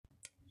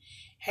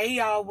Hey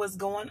y'all, what's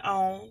going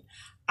on?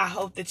 I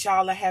hope that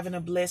y'all are having a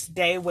blessed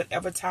day,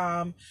 whatever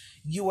time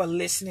you are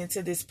listening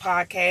to this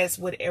podcast,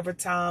 whatever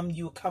time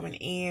you're coming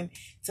in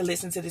to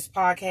listen to this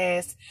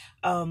podcast.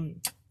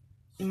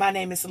 My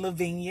name is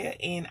Lavinia,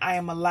 and I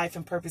am a life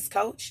and purpose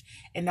coach,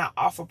 and I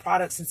offer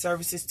products and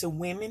services to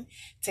women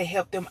to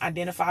help them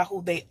identify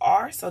who they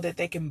are so that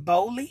they can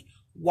boldly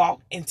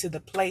walk into the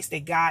place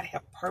that God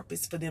has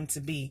purpose for them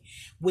to be,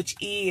 which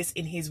is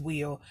in His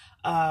will.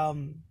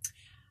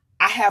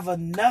 I have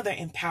another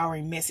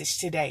empowering message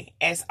today.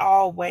 As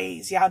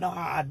always, y'all know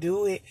how I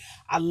do it.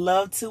 I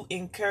love to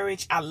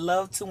encourage, I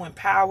love to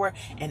empower,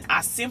 and I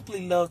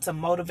simply love to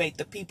motivate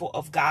the people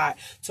of God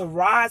to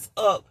rise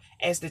up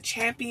as the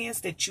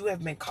champions that you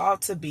have been called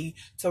to be,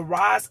 to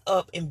rise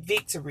up in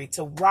victory,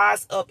 to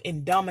rise up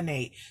and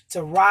dominate,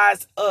 to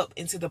rise up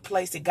into the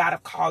place that God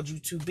have called you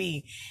to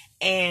be.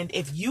 And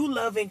if you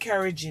love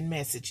encouraging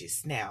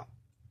messages now,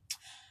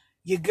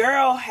 your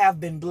girl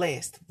have been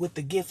blessed with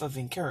the gift of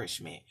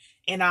encouragement.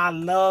 And I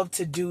love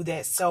to do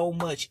that so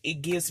much. It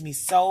gives me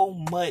so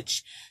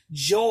much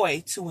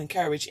joy to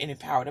encourage and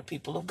empower the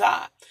people of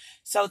God.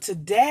 So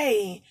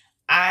today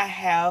I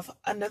have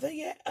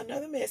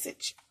another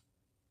message.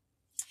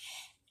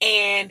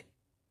 And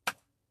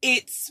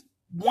it's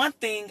one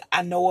thing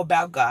I know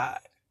about God.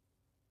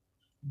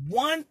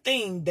 One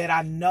thing that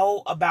I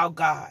know about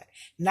God,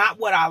 not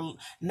what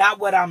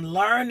I'm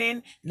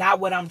learning, not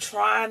what I'm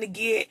trying to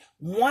get.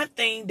 One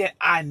thing that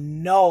I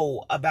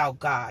know about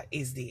God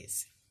is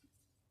this.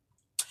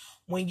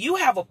 When you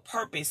have a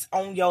purpose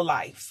on your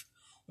life,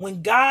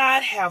 when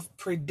God have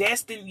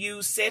predestined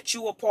you, set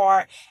you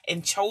apart,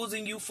 and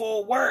chosen you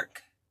for a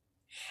work,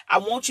 I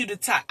want you to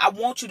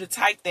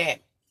type that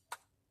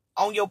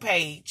on your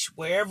page,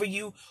 wherever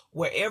you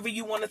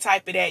want to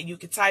type it at. You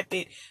can type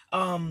it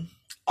on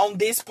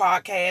this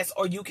podcast,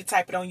 or you can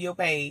type it on your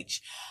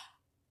page.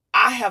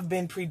 I have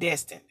been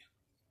predestined.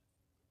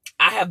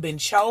 I have been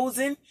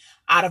chosen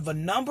out of a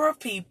number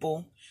of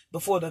people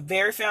before the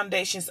very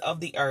foundations of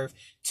the earth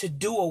to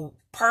do a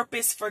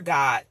purpose for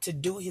God, to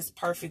do His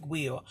perfect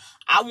will.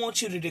 I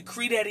want you to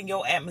decree that in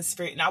your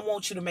atmosphere, and I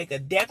want you to make a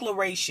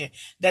declaration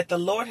that the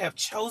Lord have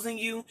chosen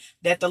you,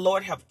 that the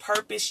Lord have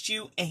purposed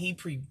you, and He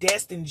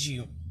predestined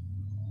you.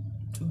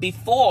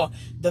 Before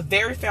the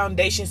very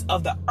foundations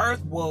of the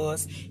earth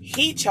was,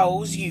 He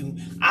chose you.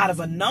 Out of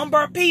a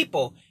number of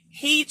people,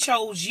 He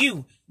chose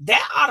you.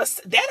 That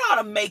ought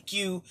to make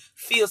you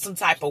feel some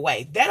type of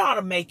way. That ought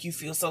to make you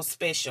feel so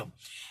special.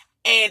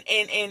 And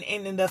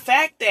the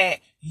fact that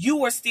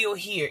you are still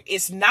here,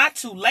 it's not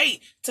too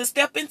late to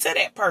step into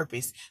that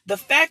purpose. The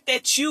fact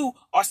that you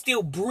are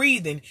still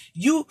breathing,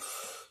 you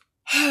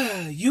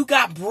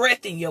got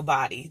breath in your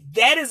body.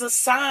 That is a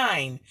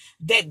sign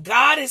that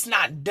God is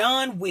not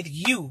done with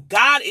you.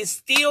 God is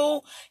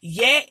still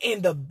yet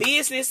in the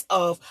business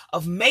of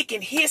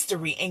making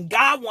history, and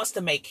God wants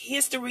to make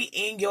history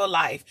in your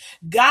life.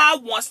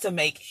 God wants to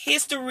make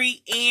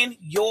history in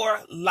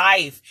your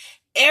life.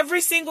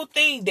 Every single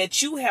thing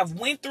that you have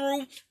went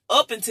through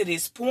up until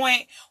this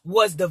point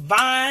was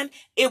divine.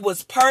 It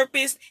was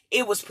purposed.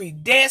 It was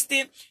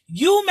predestined.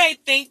 You may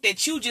think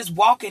that you just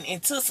walking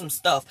into some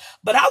stuff,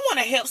 but I want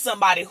to help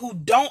somebody who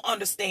don't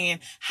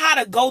understand how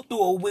to go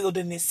through a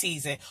wilderness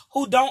season,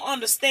 who don't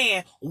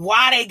understand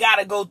why they got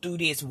to go through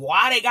this,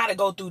 why they got to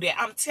go through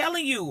that. I'm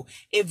telling you,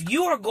 if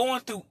you are going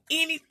through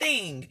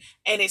anything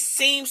and it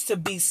seems to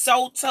be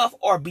so tough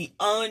or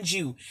beyond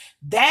you,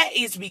 that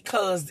is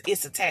because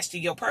it's attached to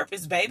your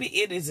purpose, baby.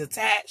 It is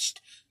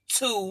attached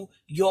to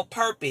your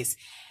purpose.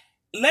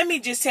 Let me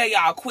just tell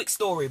y'all a quick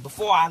story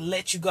before I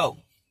let you go.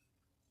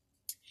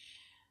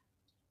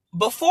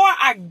 Before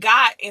I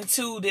got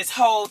into this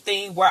whole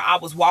thing where I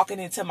was walking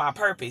into my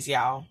purpose,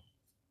 y'all,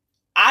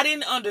 I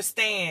didn't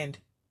understand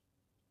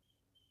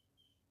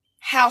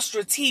how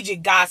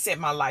strategic God set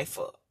my life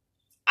up.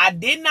 I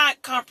did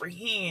not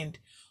comprehend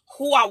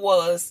who I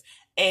was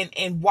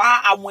and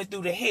why I went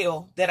through the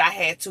hell that I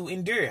had to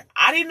endure.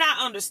 I did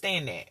not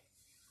understand that.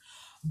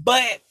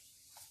 But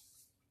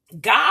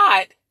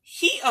God,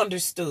 He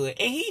understood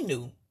and He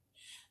knew.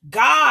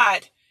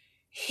 God,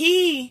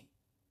 He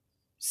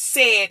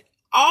said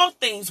all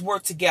things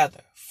work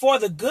together for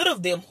the good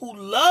of them who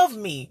love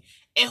me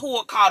and who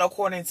are called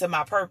according to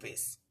my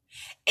purpose.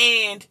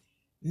 And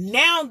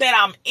now that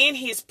I'm in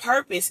His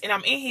purpose and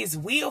I'm in His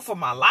will for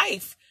my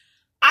life,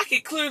 I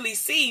can clearly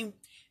see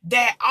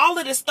that all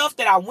of the stuff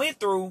that I went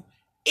through,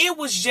 it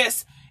was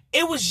just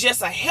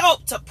a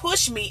help to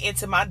push me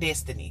into my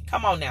destiny.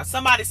 Come on now.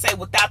 Somebody say,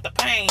 without the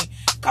pain,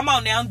 come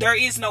on now,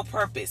 there is no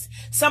purpose.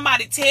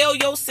 Somebody tell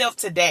yourself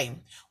today,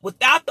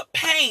 without the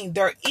pain,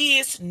 there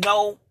is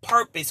no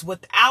purpose.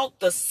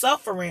 Without the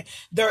suffering,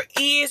 there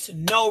is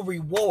no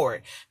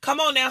reward. Come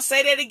on now,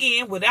 say that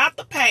again. Without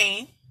the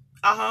pain,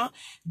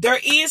 there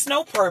is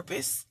no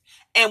purpose.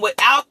 And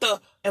without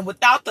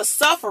the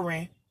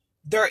suffering,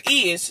 there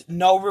is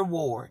no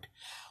reward.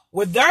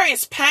 Where there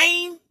is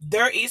pain,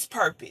 there is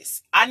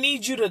purpose. I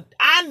need you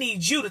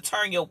to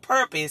turn your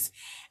purpose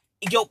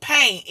your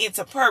pain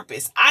into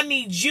purpose. I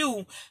need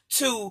you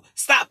to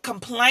stop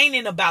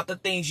complaining about the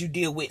things you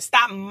deal with.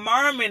 Stop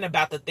murmuring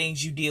about the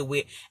things you deal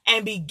with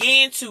and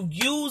begin to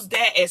use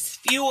that as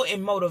fuel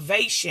and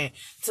motivation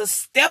to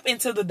step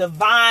into the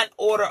divine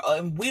order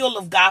and will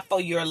of God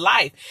for your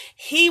life.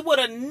 He would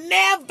have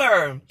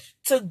never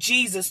took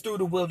Jesus through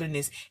the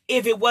wilderness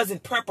if it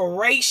wasn't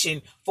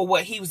preparation for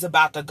what he was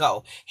about to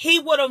go. He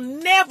would have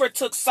never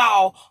took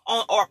Saul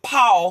or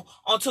Paul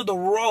onto the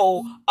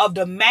road of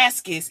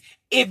Damascus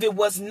if it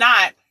was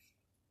not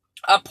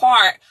a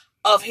part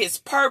of his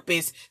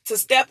purpose to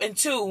step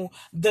into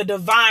the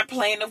divine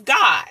plan of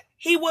God.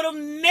 He would have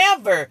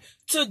never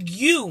took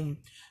you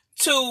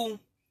to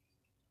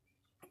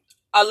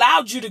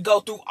allowed you to go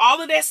through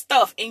all of that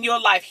stuff in your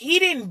life. He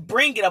didn't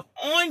bring it up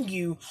on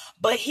you,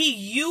 but he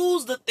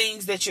used the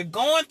things that you're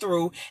going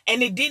through,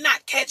 and it did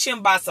not catch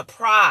him by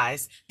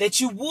surprise that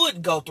you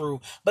would go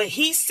through. But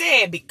he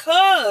said,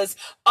 because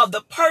of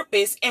the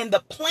purpose and the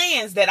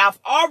plans that I've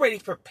already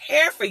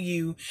prepared for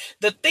you,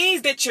 the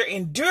things that you're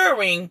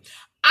enduring,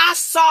 I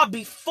saw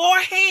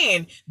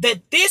beforehand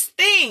that this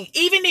thing,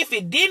 even if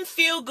it didn't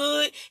feel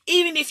good,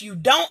 even if you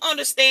don't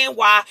understand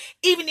why,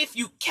 even if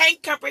you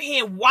can't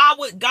comprehend why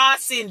would God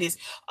send this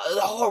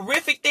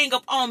horrific thing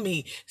up on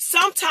me,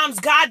 sometimes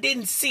God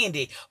didn't send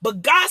it.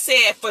 But God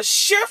said, for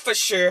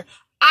sure,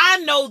 I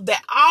know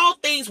that all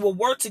things will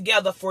work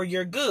together for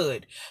your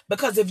good.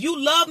 Because if you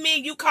love me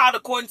and you called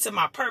according to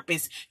my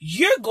purpose,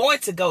 you're going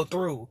to go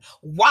through.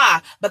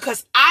 Why?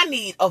 Because I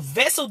need a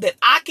vessel that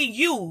I can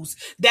use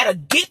that'll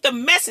get the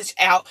message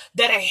out,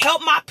 that'll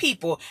help my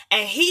people.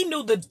 And he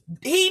knew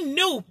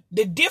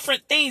the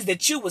different things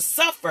that you would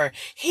suffer.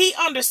 He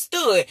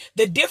understood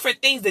the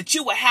different things that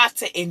you would have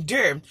to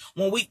endure.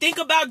 When we think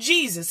about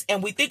Jesus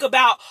and we think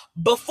about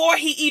before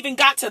he even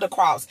got to the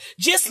cross,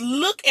 just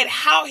look at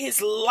how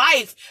his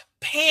life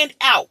panned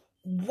out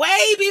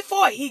way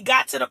before he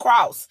got to the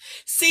cross.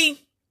 See,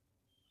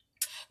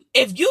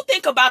 if you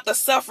think about the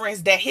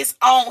sufferings that his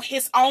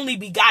only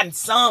begotten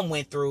son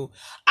went through,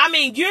 I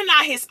mean, you're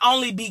not his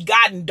only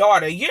begotten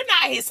daughter. You're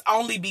not his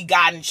only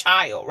begotten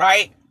child,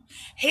 right?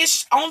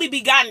 His only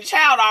begotten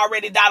child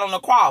already died on the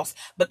cross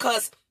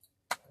because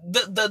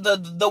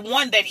the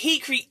one that he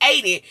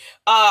created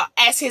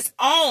as his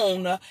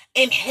own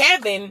in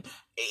heaven,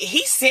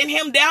 he sent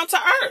him down to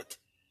earth.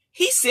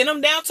 He sent him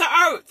down to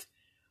earth.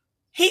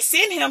 He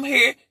sent him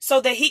here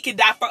so that he could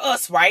die for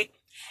us, right?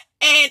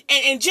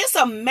 And just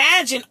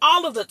imagine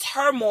all of the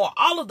turmoil,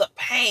 all of the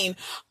pain,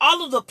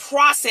 all of the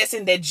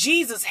processing that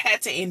Jesus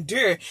had to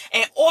endure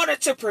in order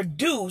to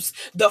produce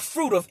the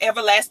fruit of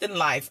everlasting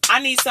life.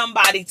 I need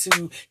somebody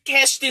to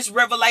catch this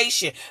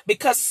revelation,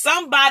 because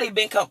somebody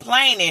been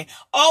complaining,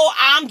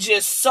 I'm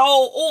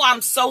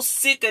so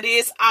sick of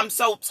this. I'm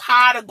so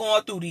tired of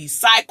going through these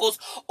cycles.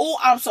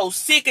 I'm so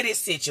sick of this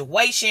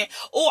situation.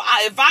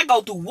 If I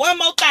go through one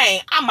more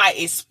thing, I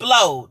might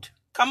explode.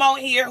 Come on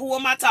here. Who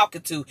am I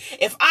talking to?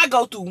 If I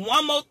go through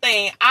one more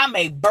thing, I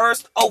may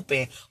burst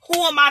open. Who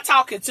am I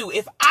talking to?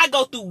 If I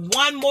go through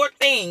one more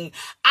thing,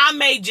 I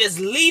may just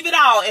leave it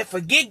all and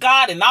forget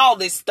God and all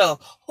this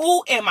stuff.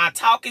 Who am I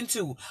talking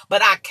to?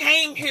 But I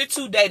came here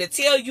today to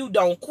tell you,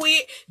 don't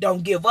quit.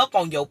 Don't give up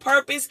on your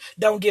purpose.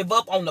 Don't give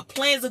up on the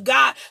plans of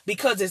God,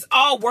 because it's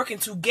all working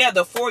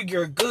together for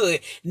your good.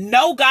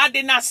 No, God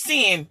did not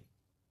send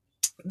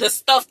the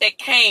stuff that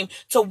came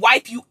to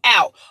wipe you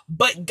out,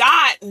 but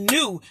God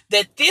knew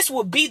that this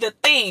would be the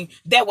thing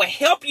that would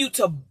help you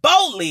to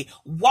boldly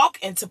walk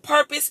into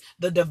purpose,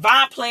 the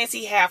divine plans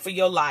he had for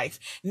your life.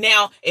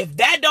 Now, if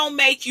that don't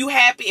make you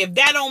happy, if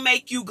that don't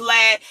make you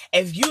glad,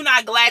 if you're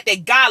not glad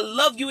that God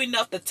loved you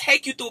enough to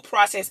take you through a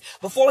process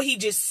before he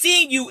just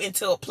send you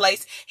into a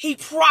place, he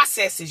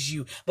processes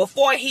you.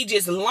 Before he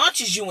just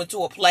launches you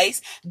into a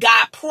place,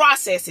 God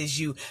processes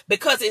you,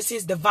 because it's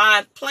his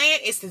divine plan.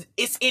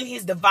 It's in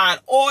his divine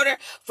order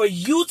for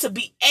you to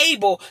be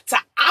able to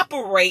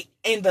operate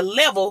in the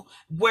level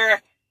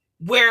where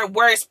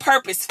it's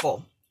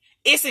purposeful.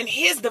 It's in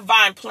his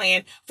divine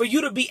plan for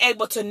you to be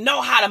able to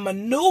know how to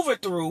maneuver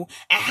through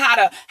and how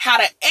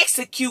to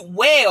execute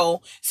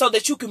well, so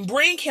that you can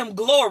bring him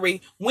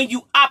glory when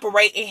you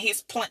operate in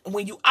his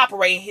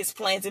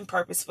plans and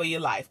purpose for your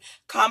life.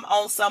 Come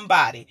on,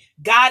 somebody.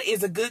 God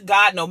is a good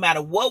God. No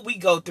matter what we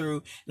go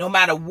through, no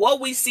matter what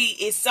we see,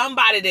 it's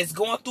somebody that's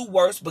going through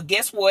worse. But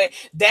guess what?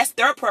 That's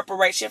their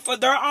preparation for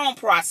their own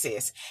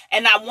process.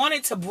 And I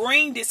wanted to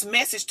bring this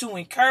message to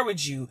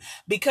encourage you,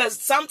 because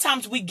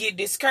sometimes we get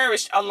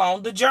discouraged along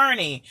the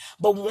journey.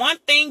 But one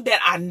thing that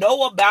I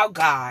know about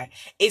God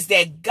is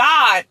that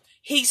God,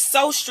 he's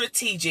so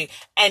strategic.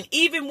 And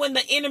even when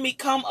the enemy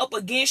come up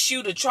against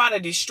you to try to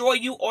destroy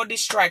you or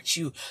distract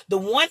you, the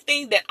one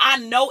thing that I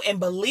know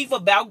and believe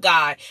about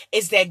God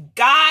is that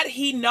God,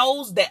 he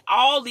knows that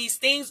all these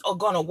things are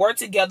going to work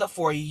together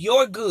for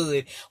your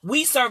good.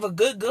 We serve a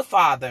good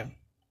Father.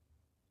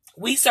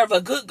 We serve a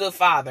good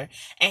Father,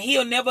 and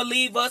he'll never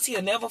leave us.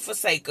 He'll never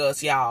forsake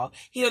us, y'all.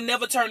 He'll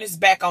never turn his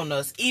back on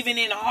us, even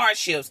in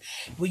hardships.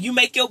 When you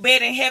make your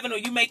bed in heaven or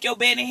you make your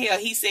bed in hell,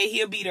 he said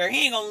he'll be there.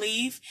 He ain't gonna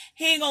leave.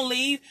 He ain't gonna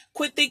leave.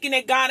 Quit thinking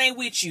that God ain't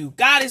with you.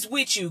 God is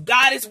with you.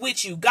 God is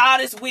with you. God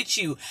is with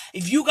you.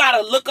 If you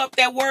gotta look up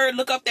that word,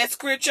 look up that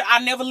scripture,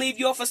 I never leave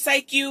you or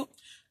forsake you.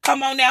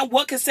 Come on now,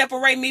 what can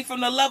separate me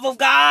from the love of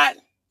God?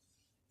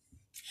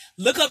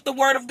 Look up the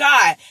word of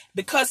God,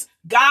 because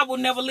God will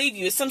never leave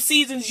you. In some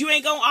seasons, you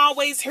ain't gonna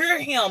always hear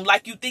him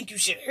like you think you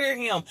should hear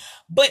him.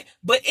 But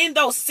in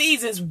those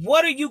seasons,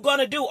 what are you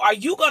gonna do? Are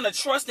you gonna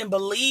trust and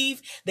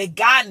believe that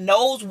God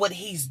knows what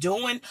he's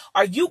doing?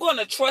 Are you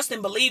gonna trust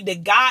and believe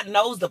that God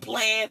knows the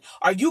plan?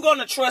 Are you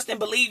gonna trust and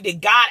believe that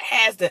God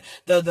has the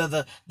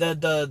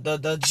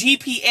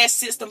GPS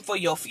system for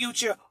your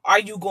future? Are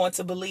you going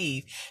to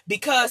believe?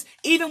 Because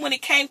even when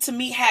it came to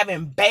me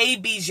having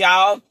babies,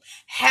 y'all,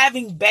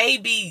 having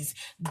babies,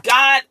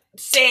 God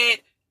said,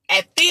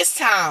 at this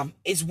time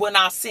is when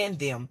I'll send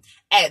them.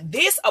 At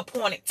this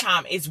appointed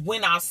time is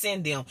when I'll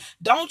send them.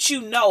 Don't you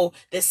know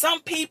that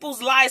some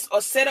people's lives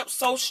are set up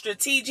so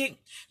strategic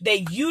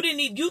that you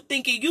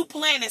thinking you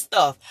planning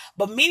stuff,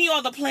 but many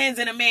are the plans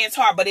in a man's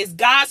heart, but it's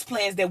God's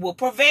plans that will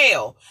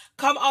prevail.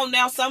 Come on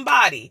now,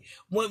 somebody.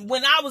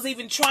 When I was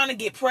even trying to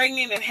get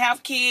pregnant and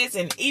have kids,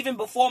 and even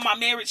before my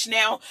marriage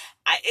now,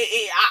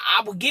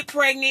 I would get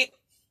pregnant.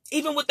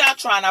 Even without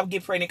trying, I would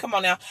get pregnant. Come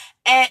on now.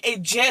 And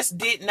it just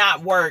did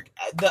not work.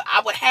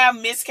 I would have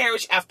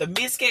miscarriage after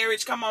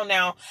miscarriage. Come on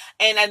now.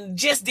 And I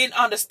just didn't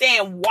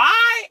understand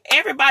why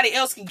everybody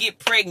else can get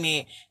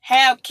pregnant,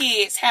 have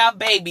kids, have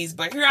babies.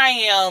 But here I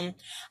am.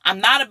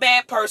 I'm not a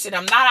bad person.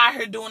 I'm not out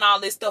here doing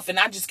all this stuff, and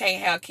I just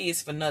can't have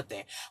kids for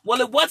nothing.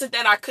 Well, it wasn't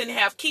that I couldn't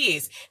have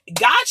kids.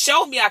 God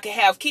showed me I could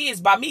have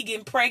kids by me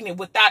getting pregnant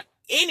without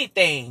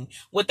anything.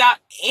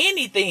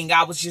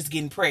 I was just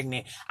getting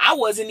pregnant. I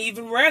wasn't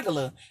even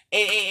regular.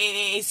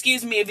 And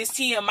excuse me if it's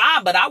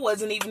TMI, but I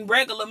wasn't even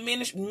regular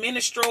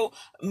menstrual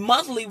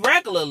monthly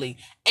regularly.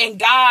 And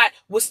God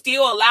would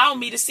still allow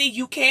me to see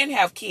you can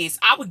have kids.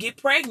 I would get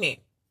pregnant.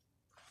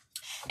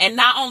 And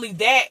not only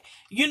that,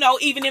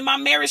 even in my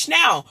marriage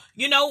now,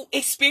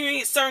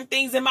 experience certain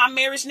things in my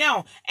marriage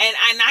now. And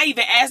I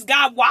even asked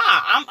God,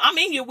 why? I'm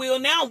in your will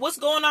now. What's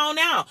going on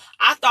now?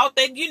 I thought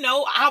that,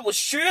 I would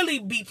surely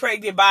be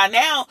pregnant by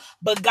now.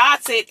 But God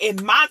said,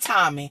 in my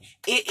timing,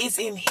 it is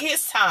in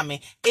his timing.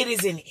 It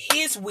is in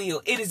his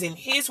will. It is in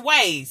his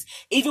ways.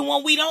 Even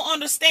when we don't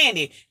understand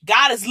it,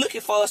 God is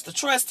looking for us to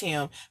trust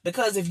him.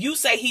 Because if you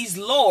say he's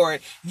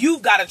Lord,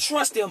 you've got to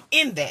trust him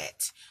in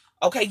that.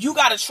 Okay, you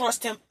got to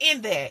trust him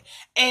in that.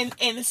 And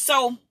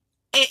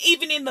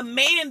even in the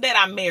man that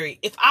I married,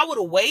 if I would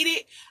have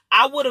waited,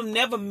 I would have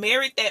never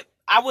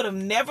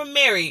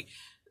married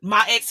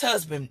my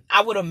ex-husband.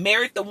 I would have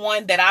married the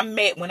one that I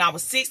met when I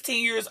was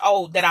 16 years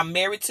old that I'm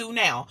married to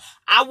now.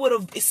 If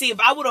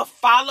I would have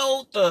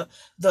followed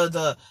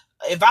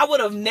if I would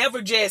have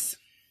never just,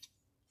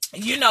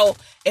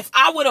 if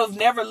I would have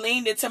never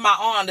leaned into my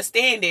own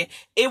understanding,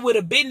 it would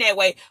have been that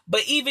way.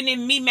 But even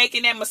in me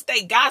making that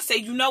mistake, God said,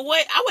 you know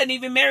what? I wasn't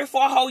even married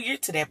for a whole year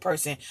to that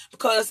person,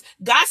 because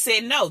God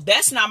said, no,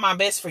 that's not my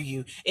best for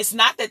you. It's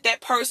not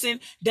that person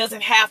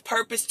doesn't have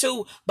purpose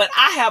too, but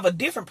I have a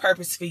different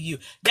purpose for you.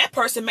 That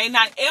person may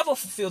not ever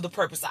fulfill the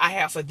purpose I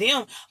have for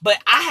them, but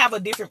I have a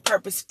different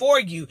purpose for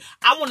you.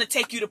 I want to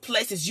take you to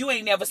places you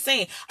ain't never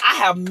seen. I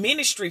have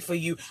ministry for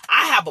you.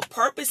 I have a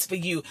purpose for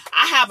you.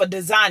 I have a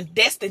designed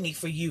destiny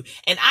for you,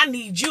 and I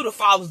need you to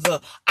follow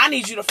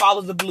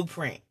the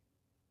blueprint.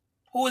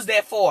 Who is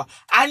that for?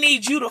 I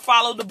need you to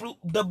follow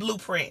the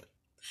blueprint,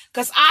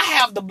 because I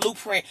have the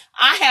blueprint.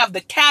 I have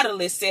the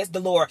catalyst, says the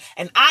Lord,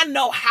 and I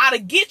know how to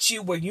get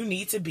you where you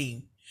need to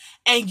be.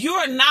 And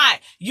you're not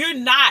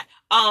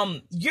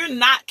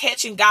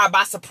catching God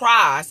by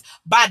surprise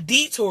by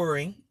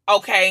detouring,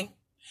 okay?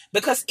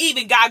 Because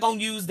even God gonna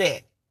use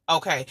that.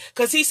 Okay,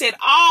 because he said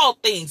all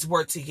things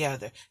work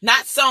together.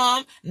 Not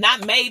some,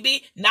 not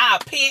maybe,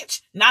 not a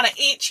pinch, not an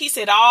inch. He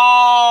said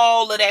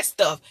all of that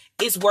stuff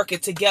is working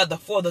together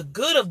for the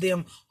good of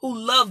them who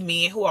love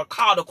me and who are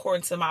called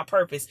according to my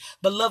purpose.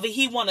 Beloved,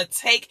 he want to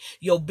take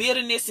your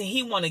bitterness and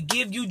he want to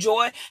give you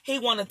joy. He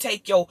want to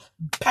take your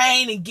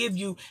pain and give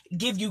you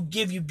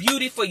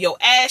beauty for your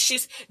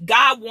ashes.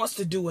 God wants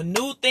to do a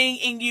new thing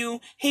in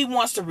you. He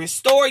wants to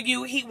restore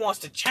you. He wants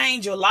to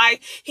change your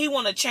life. He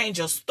want to change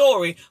your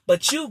story,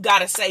 but you got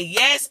to say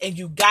yes, and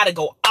you got to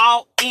go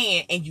all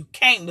in, and you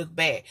can't look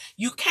back.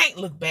 You can't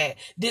look back.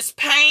 This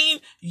pain,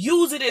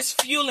 use it as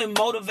fuel and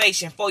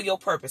motivation for your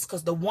purpose.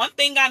 Because the one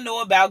thing I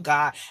know about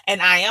God,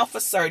 and I am for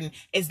certain,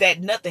 is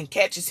that nothing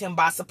catches him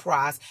by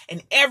surprise.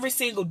 And every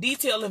single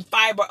detail and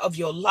fiber of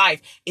your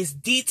life is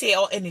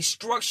detailed and is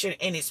structured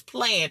and is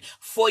planned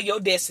for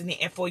your destiny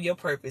and for your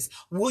purpose.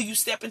 Will you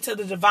step into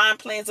the divine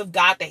plans of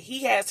God that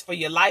he has for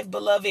your life,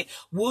 beloved?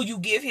 Will you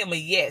give him a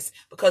yes?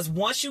 Because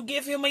once you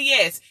give him a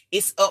yes,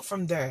 it's up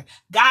from there.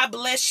 God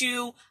bless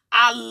you.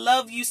 I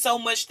love you so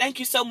much. Thank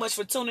you so much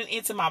for tuning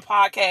into my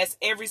podcast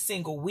every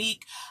single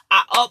week.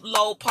 I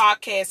upload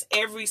podcasts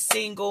every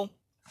single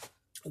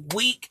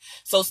week.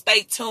 So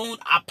stay tuned.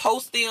 I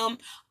post them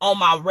on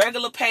my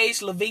regular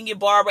page, Lavinia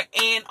Barber,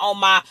 and on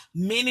my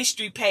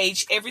ministry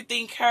page,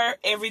 Everything Her,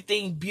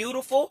 Everything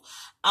Beautiful.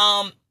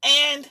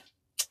 And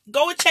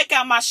go and check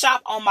out my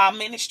shop on my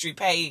ministry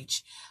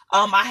page.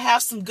 I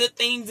have some good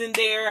things in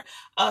there,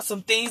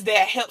 some things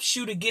that helps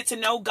you to get to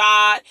know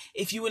God.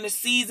 If you're in a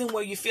season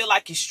where you feel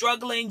like you're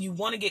struggling, you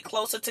want to get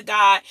closer to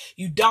God,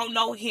 you don't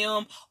know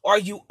him, or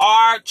you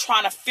are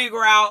trying to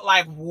figure out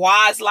like,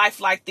 why is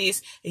life like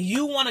this? And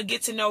you want to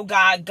get to know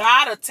God,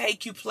 God will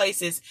take you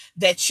places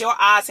that your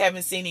eyes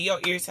haven't seen and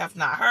your ears have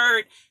not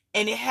heard,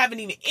 and it haven't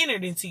even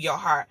entered into your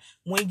heart.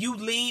 When you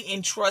lean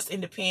and trust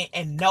and depend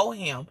and know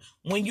him,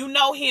 when you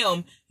know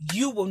him,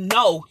 you will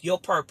know your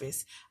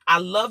purpose. I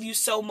love you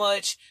so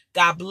much.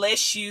 God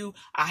bless you.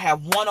 I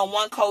have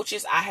one-on-one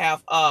coaches. I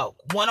have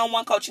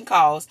one-on-one coaching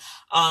calls.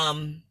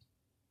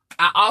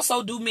 I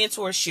also do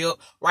mentorship.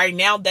 Right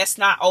now, that's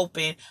not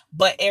open,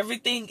 but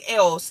everything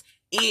else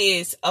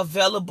is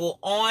available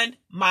on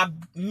my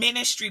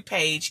ministry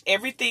page,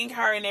 Everything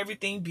Her and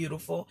Everything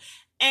Beautiful.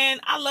 And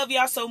I love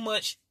y'all so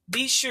much.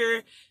 Be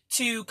sure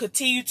to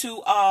continue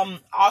to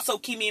also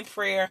keep me in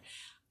prayer.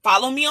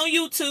 Follow me on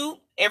YouTube,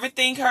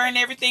 Everything Her and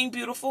Everything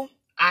Beautiful.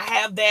 I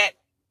have that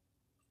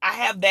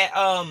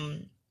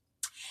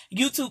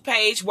YouTube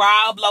page where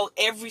I upload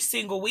every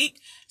single week.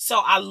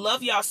 So I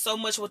love y'all so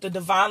much with the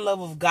divine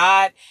love of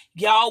God.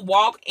 Y'all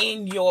walk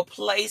in your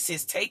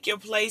places, take your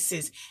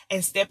places,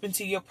 and step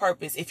into your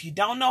purpose. If you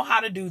don't know how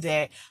to do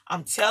that,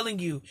 I'm telling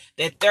you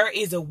that there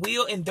is a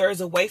will and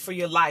there's a way for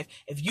your life.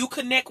 If you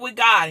connect with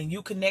God and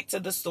you connect to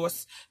the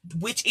source,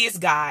 which is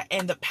God,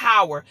 and the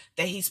power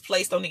that he's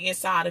placed on the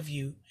inside of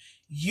you,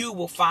 you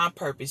will find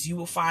purpose. You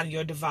will find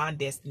your divine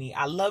destiny.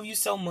 I love you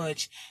so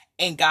much,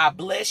 and God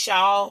bless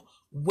y'all.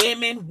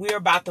 Women, we're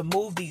about to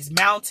move these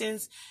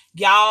mountains.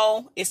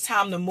 Y'all, it's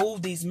time to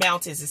move these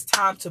mountains. It's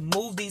time to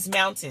move these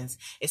mountains.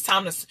 It's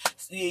time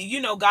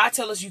to, God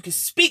tell us you can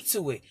speak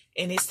to it,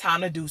 and it's time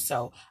to do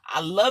so.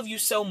 I love you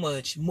so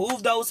much.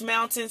 Move those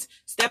mountains.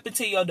 Step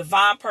into your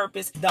divine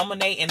purpose.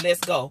 Dominate, and let's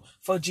go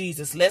for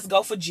Jesus. Let's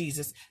go for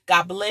Jesus.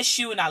 God bless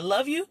you, and I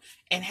love you,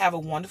 and have a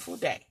wonderful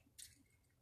day.